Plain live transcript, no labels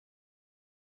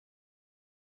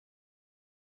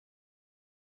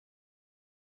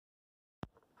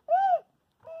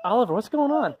Oliver, what's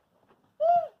going on?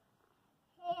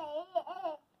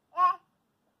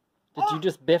 Did you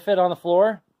just biff it on the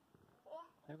floor?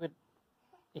 I would,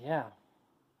 yeah.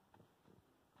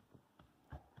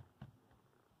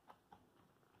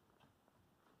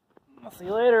 I'll see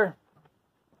you later.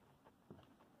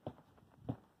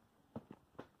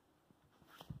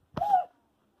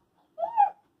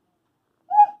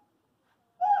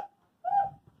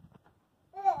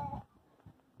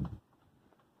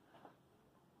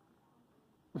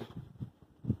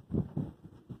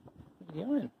 What are you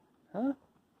doing? Huh?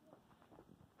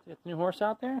 See the new horse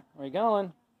out there? Where are you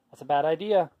going? That's a bad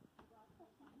idea.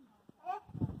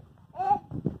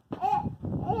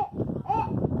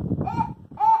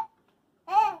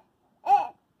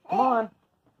 Come on.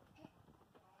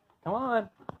 Come on.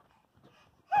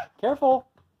 Careful.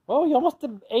 Whoa, you almost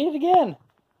ate it again.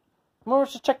 Come on,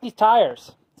 let's just check these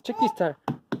tires. Let's check these tires.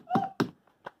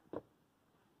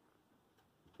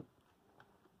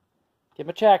 Give him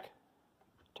a check.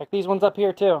 Check these ones up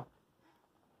here too.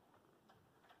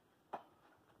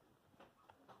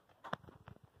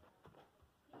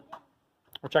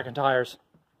 We're checking tires.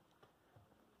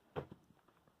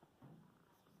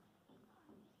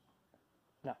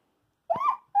 No.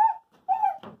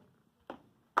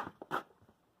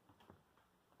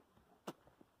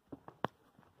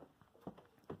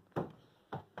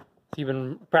 So you've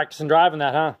been practicing driving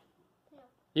that, huh? Yeah.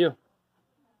 You? A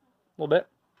little bit?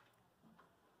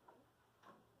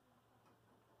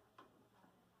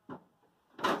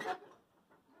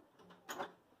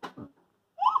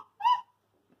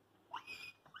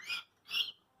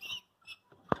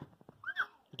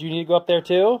 Do you need to go up there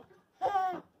too?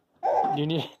 Do you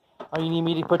need? Oh, you need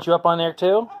me to put you up on there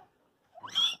too?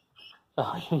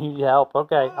 Oh, you need help.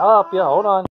 Okay, I'll help you. Hold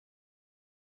on.